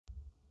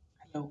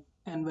Hello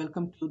and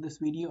welcome to this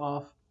video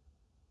of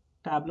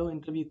Tableau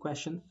Interview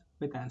Questions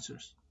with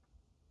Answers.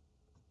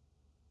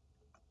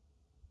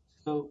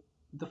 So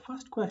the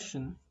first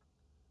question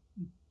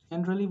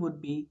generally would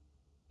be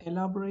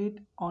elaborate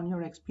on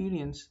your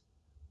experience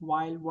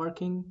while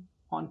working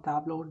on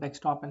Tableau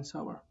desktop and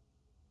server.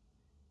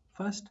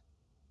 First,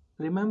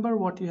 remember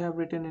what you have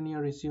written in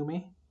your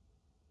resume.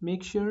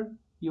 Make sure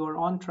you are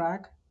on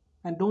track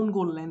and don't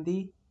go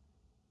lengthy.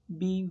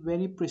 Be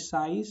very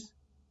precise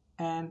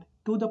and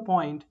to the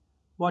point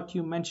what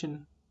you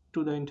mention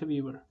to the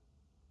interviewer.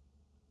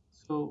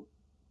 So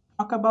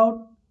talk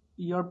about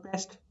your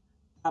best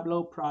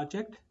Tableau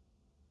project,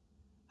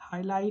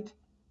 highlight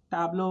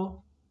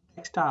Tableau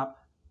desktop,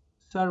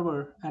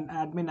 server, and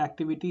admin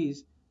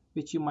activities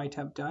which you might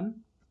have done.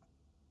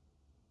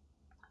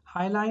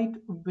 Highlight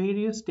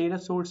various data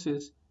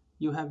sources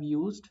you have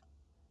used,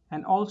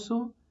 and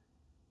also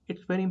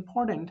it's very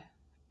important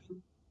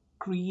to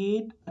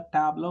create a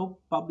Tableau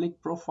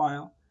public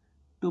profile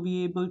to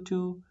be able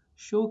to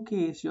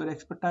showcase your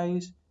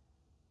expertise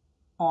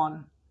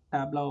on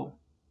Tableau.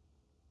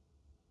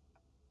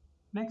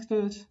 Next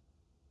is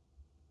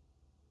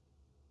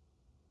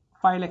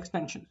file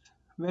extensions,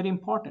 very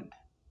important.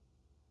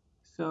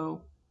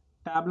 So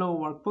Tableau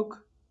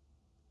workbook,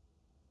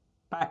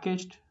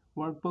 packaged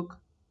workbook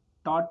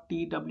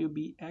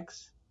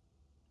 .twbx,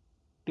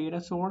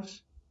 data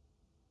source,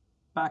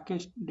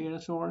 packaged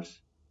data source,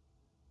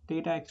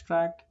 data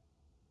extract,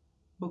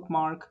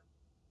 bookmark,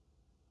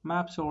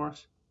 map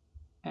source,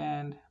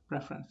 and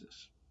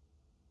preferences.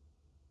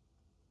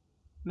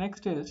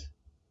 Next is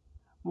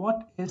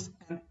what is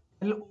an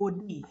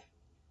LOD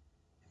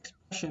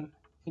expression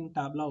in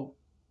Tableau?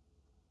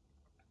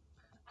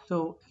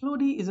 So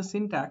LOD is a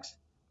syntax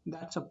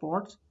that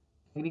supports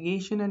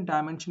aggregation and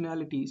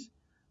dimensionalities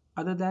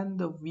other than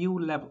the view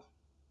level.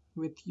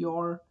 With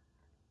your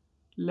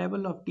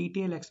level of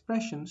detail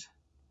expressions,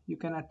 you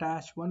can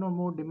attach one or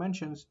more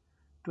dimensions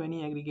to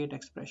any aggregate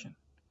expression.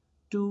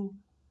 To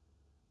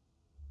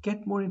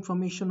get more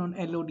information on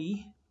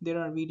LOD, there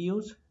are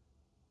videos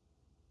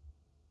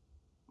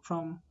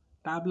from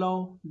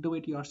Tableau Do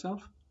It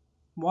Yourself.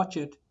 Watch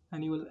it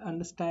and you will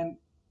understand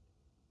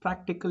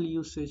practical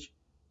usage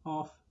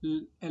of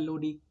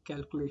LOD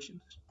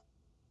calculations.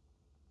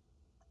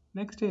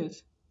 Next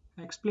is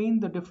explain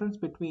the difference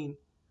between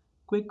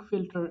quick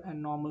filter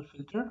and normal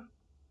filter.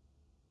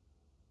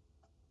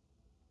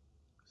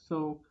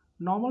 So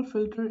normal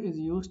filter is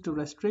used to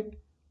restrict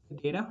the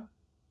data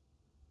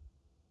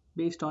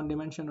based on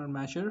dimension or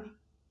measure,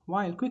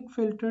 while quick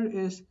filter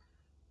is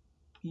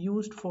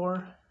used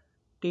for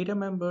data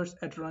members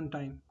at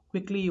runtime.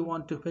 Quickly you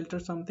want to filter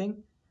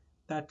something,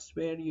 that's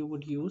where you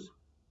would use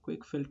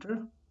quick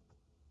filter.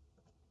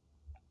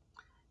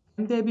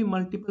 Can there be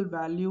multiple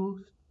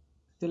values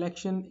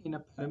selection in a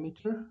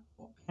parameter,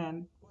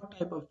 and what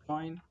type of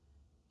join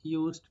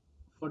used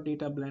for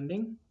data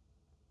blending?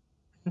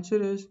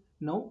 Answer is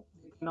no,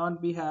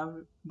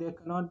 there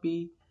cannot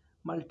be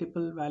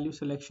multiple value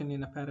selection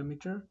in a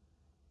parameter,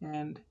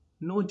 and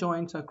no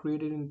joins are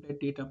created in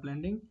data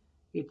blending.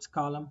 It's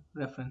column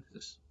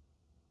references.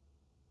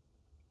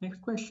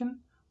 Next question,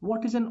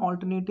 what is an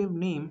alternative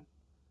name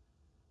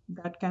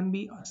that can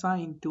be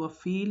assigned to a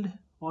field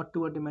or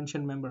to a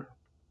dimension member?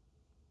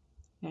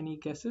 Any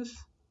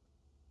guesses?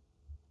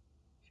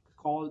 It's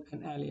called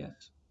an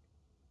alias.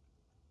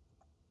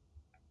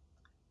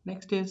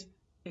 Next is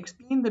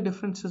explain the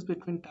differences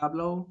between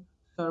Tableau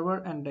server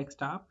and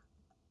desktop.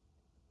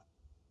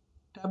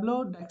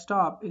 Tableau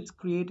desktop is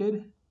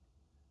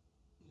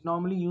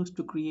normally used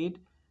to create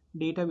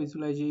data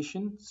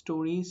visualization,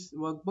 stories,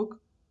 workbook,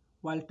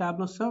 while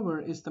Tableau server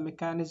is the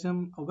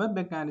mechanism, a web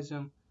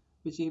mechanism,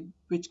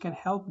 which can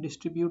help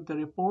distribute the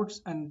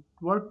reports and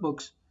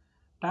workbooks,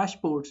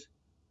 dashboards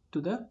to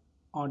the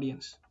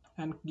audience.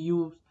 And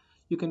you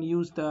can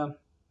use the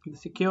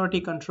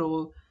security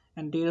control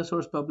and data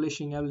source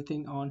publishing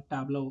everything on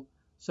Tableau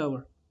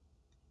server.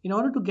 In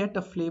order to get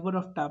a flavor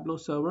of Tableau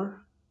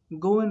server,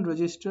 go and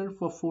register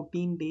for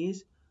 14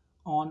 days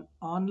on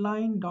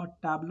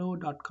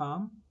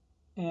online.tableau.com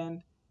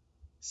and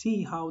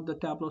see how the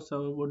Tableau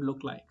server would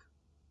look like.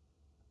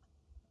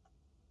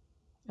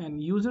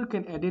 And user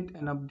can edit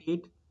and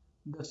update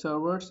the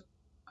servers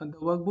and the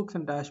workbooks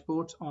and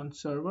dashboards on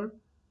server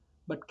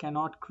but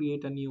cannot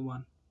create a new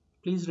one.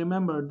 Please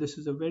remember, this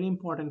is a very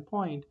important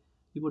point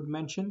you would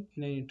mention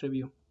in an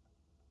interview.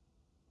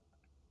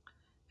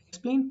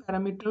 Explain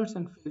parameters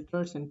and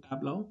filters in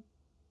Tableau.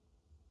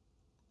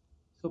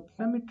 So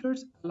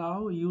parameters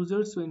allow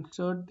users to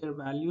insert their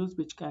values,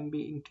 which can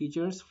be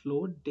integers,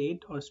 float,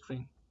 date, or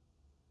string.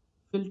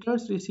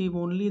 Filters receive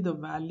only the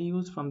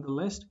values from the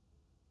list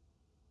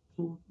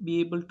to be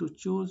able to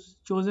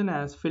chosen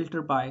as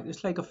filter by.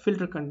 It's like a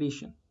filter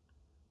condition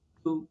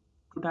to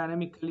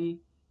dynamically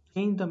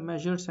change the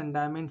measures and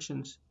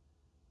dimensions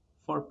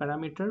for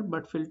parameter,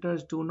 but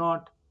filters do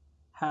not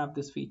have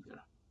this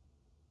feature.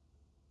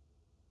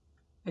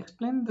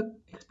 Explain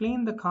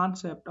the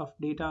concept of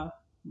data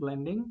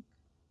blending.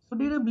 So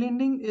data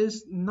blending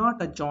is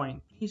not a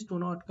join. Please do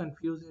not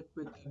confuse it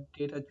with a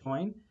data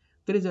join.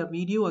 There is a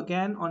video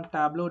again on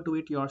Tableau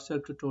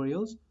do-it-yourself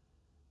tutorials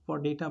for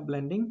data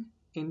blending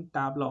in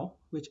Tableau,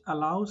 which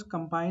allows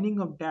combining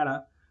of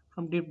data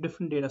from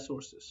different data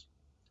sources.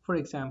 For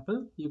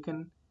example, you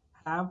can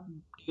have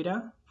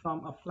data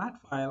from a flat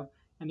file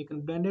and you can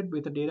blend it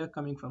with the data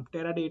coming from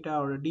Teradata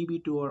or a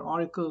DB2 or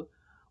Oracle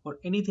or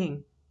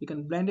anything. You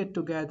can blend it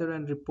together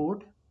and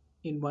report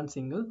in one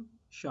single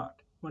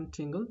shot, one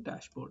single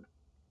dashboard.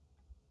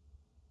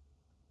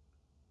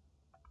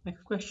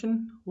 Next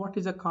question, what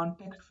is a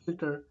context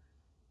filter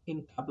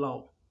in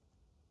Tableau?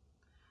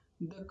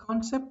 The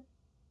concept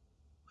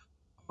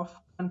of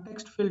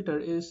context filter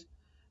is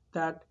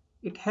that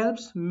it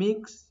helps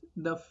makes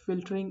the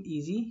filtering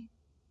easy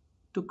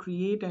to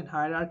create a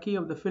hierarchy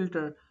of the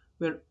filter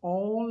where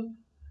all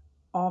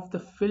of the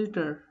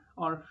filter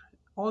or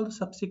all the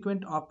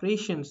subsequent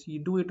operations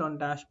you do it on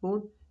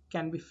dashboard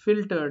can be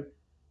filtered,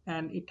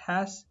 and it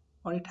has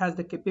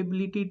the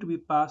capability to be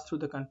passed through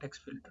the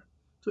context filter.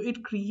 So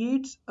it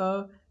creates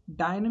a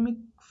dynamic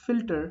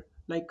filter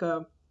like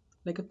a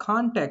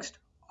context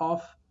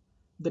of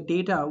the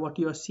data what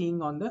you are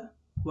seeing on the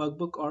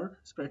workbook or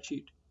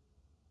spreadsheet.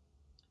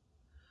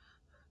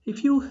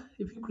 If you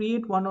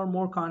create one or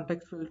more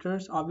context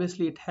filters,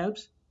 obviously it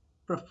helps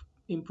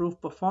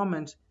improve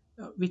performance,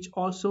 which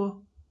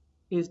also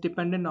is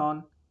dependent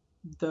on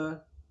the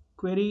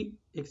query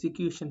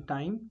execution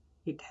time.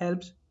 It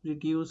helps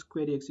reduce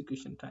query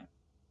execution time.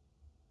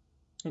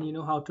 And you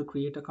know how to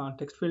create a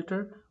context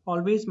filter.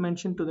 Always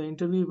mention to the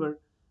interviewer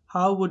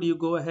how would you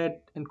go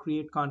ahead and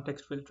create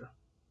context filter.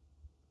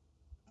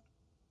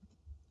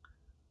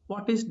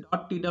 What is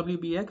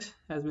 .twpx?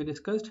 As we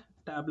discussed,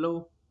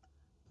 Tableau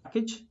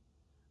package.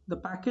 The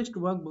packaged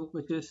workbook,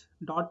 which is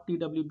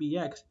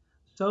 .twpx,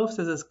 serves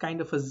as a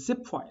kind of a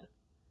zip file,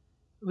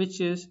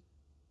 which is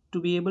to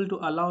be able to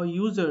allow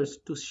users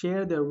to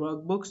share their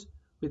workbooks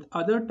with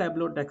other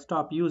Tableau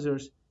desktop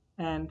users,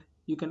 and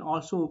you can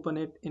also open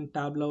it in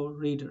Tableau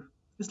Reader.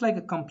 It's like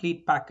a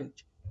complete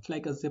package. It's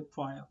like a zip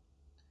file.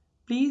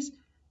 Please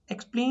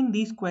explain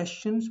these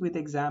questions with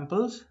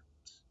examples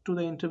to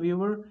the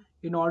interviewer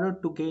in order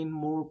to gain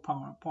more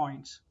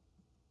points.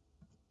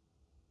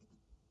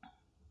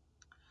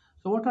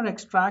 So what are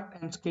extract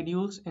and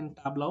schedules in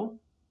Tableau?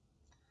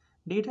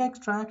 Data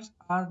extracts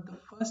are the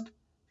first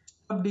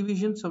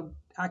subdivisions of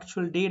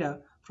actual data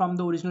from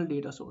the original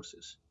data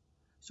sources.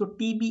 So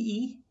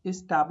TBE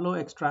is Tableau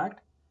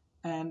extract,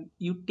 and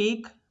you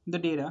take the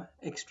data,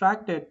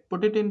 extract it,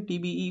 put it in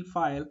TBE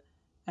file,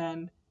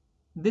 and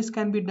this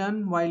can be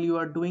done while you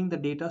are doing the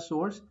data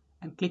source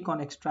and click on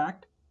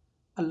extract.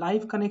 A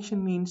live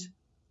connection means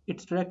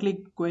it's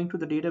directly going to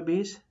the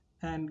database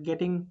and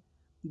getting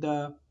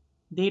the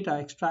data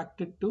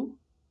extracted to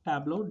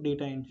Tableau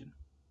data engine.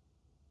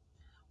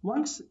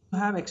 Once you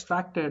have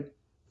extracted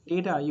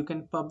data, you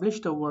can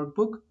publish the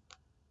workbook,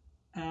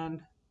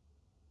 and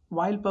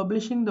while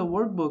publishing the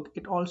workbook,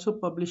 it also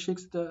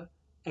publishes the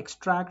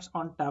extracts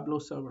on Tableau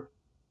server.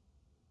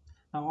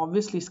 Now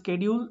obviously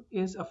schedule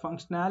is a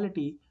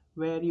functionality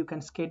where you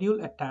can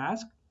schedule a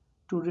task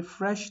to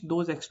refresh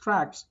those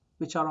extracts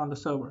which are on the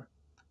server.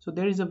 So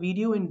there is a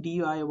video in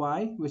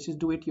DIY, which is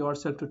do it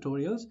yourself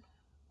tutorials,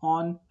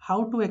 on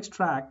how to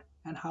extract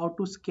and how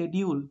to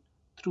schedule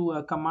through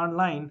a command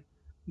line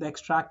the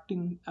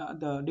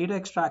data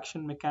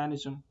extraction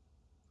mechanism.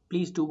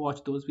 Please do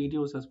watch those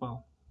videos as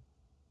well.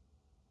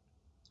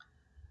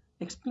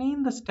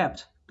 Explain the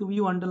steps to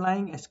view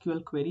underlying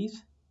SQL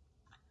queries.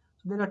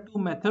 So there are two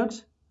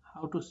methods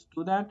how to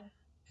do that.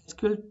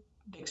 SQL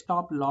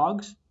desktop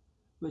logs,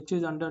 which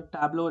is under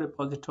Tableau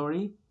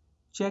repository,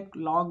 check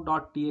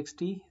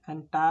log.txt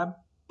and tab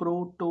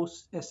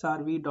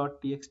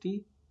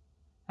protosrv.txt,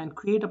 and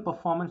create a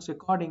performance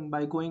recording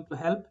by going to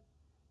help,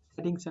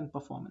 settings and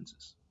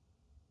performances.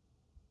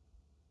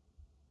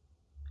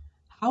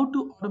 How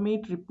to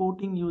automate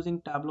reporting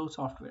using Tableau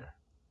software.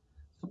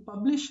 So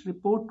publish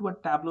report to a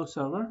Tableau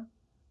server.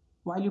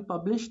 While you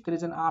publish, there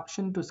is an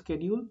option to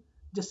schedule.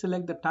 Just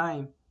select the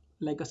time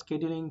like a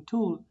scheduling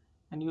tool,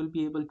 and you'll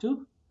be able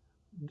to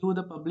do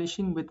the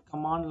publishing with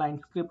command line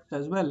scripts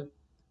as well.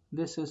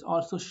 This is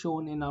also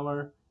shown in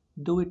our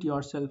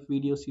do-it-yourself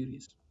video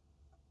series.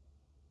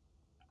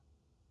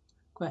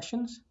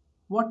 Questions.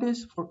 What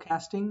is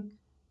forecasting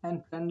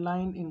and trend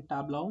line in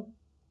Tableau?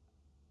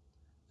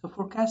 So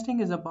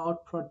forecasting is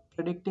about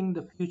predicting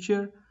the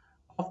future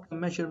of the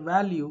measure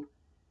value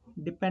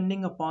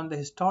depending upon the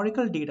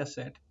historical data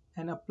set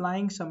and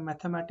applying some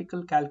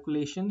mathematical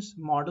calculations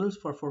models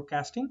for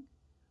forecasting.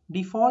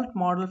 Default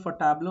model for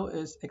Tableau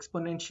is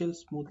exponential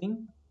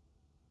smoothing.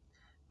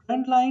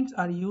 Trend lines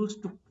are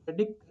used to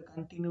predict the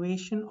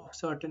continuation of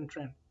certain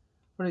trend.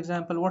 For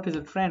example, what is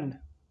a trend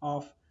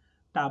of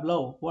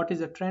Tableau? What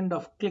is a trend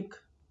of click?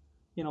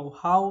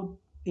 How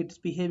it's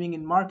behaving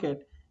in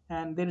market,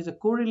 and there is a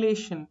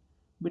correlation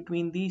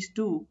between these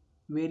two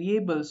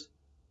variables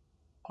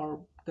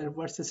or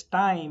versus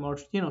time, or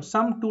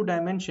some two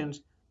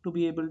dimensions to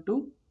be able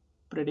to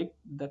predict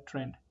the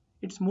trend.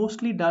 It's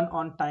mostly done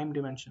on time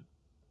dimension.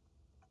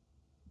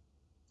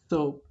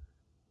 So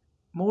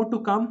more to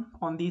come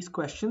on these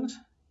questions.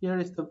 Here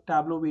is the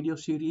Tableau video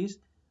series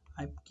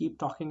I keep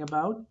talking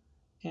about,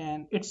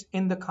 and it's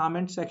in the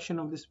comment section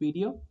of this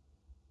video.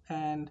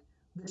 And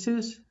this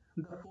is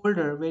the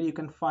folder where you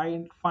can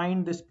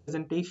find this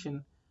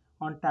presentation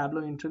on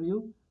Tableau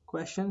interview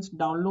questions.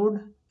 Download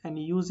and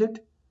use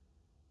it.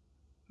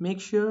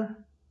 Make sure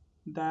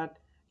that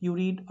you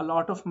read a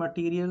lot of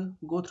material,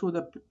 go through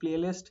the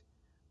playlist,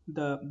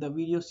 the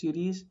video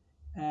series,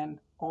 and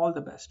all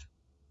the best.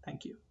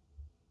 Thank you.